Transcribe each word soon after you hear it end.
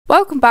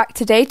Welcome back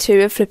to day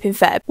 2 of FLIPPIN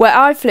Feb, where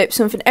I flip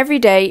something every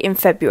day in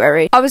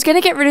February. I was going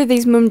to get rid of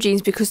these mum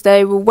jeans because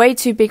they were way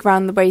too big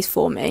around the waist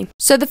for me.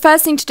 So the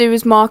first thing to do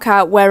was mark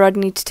out where I'd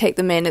need to take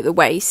them in at the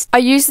waist. I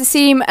used the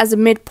seam as a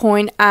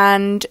midpoint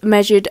and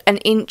measured an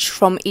inch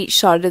from each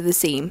side of the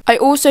seam. I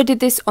also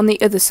did this on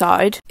the other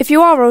side. If you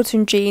are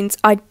altering jeans,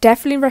 I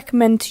definitely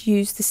recommend to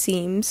use the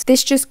seams.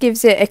 This just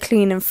gives it a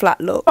clean and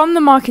flat look. From the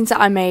markings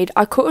that I made,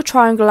 I cut a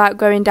triangle out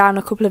going down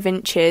a couple of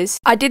inches.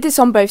 I did this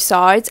on both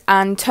sides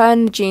and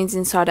turned the jeans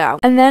inside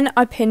out, and then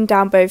I pinned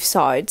down both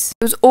sides.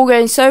 It was all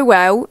going so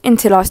well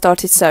until I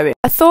started sewing.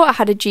 I thought I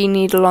had a jean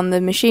needle on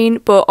the machine,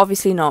 but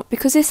obviously not,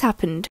 because this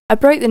happened. I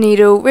broke the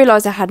needle,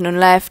 realised I had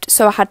none left,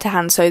 so I had to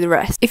hand sew the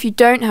rest. If you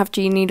don't have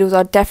jean needles,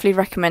 I'd definitely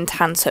recommend to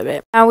hand sew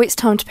it. Now it's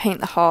time to paint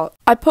the heart.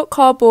 I put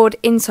cardboard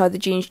inside the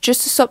jeans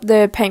just to stop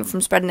the paint from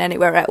spreading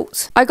anywhere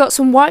else. I got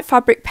some white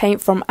fabric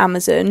paint from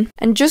Amazon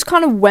and just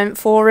kind of went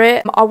for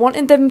it. I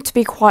wanted them to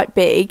be quite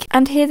big,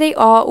 and here they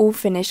are all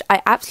finished.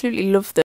 I absolutely love them.